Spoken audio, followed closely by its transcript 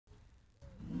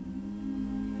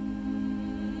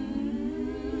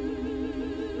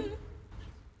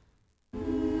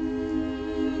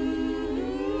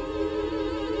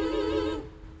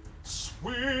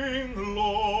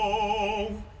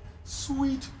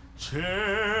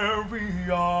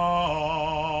Chariot,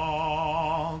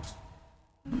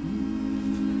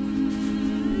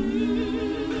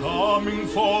 coming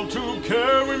for to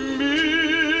carry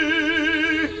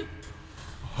me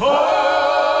home,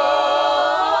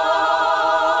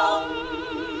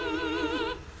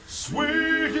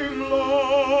 swinging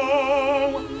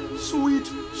low, sweet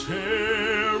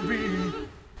Chariot,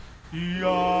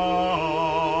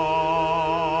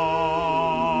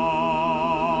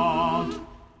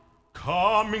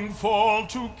 coming for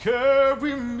to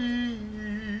carry me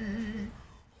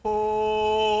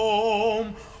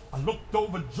home. I looked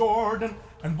over Jordan,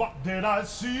 and what did I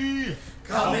see?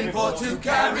 Coming for to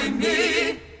carry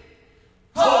me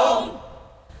home,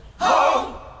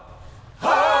 home,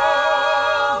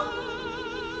 home.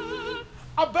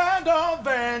 A band of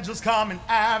angels coming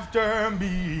after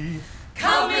me,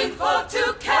 coming for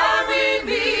to carry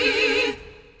me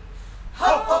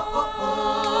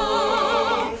home.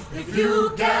 If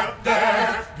you get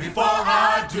there before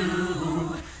I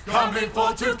do, coming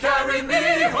for to carry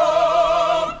me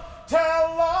home.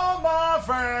 Tell all my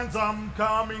friends I'm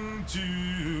coming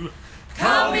to,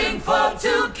 coming for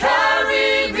to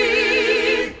carry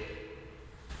me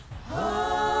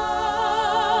home.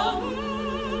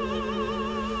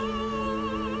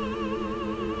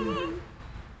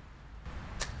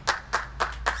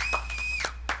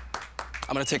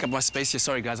 I'm gonna take up my space here.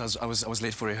 Sorry, guys, I was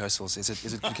late for rehearsals. Is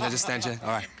it? Can I just stand here? All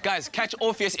right, guys, catch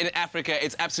Orpheus in Africa.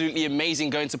 It's absolutely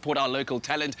amazing. Go and support our local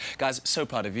talent, guys. So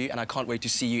proud of you, and I can't wait to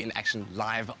see you in action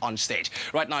live on stage.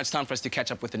 Right now, it's time for us to catch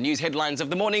up with the news headlines of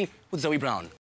the morning with Zoe Brown.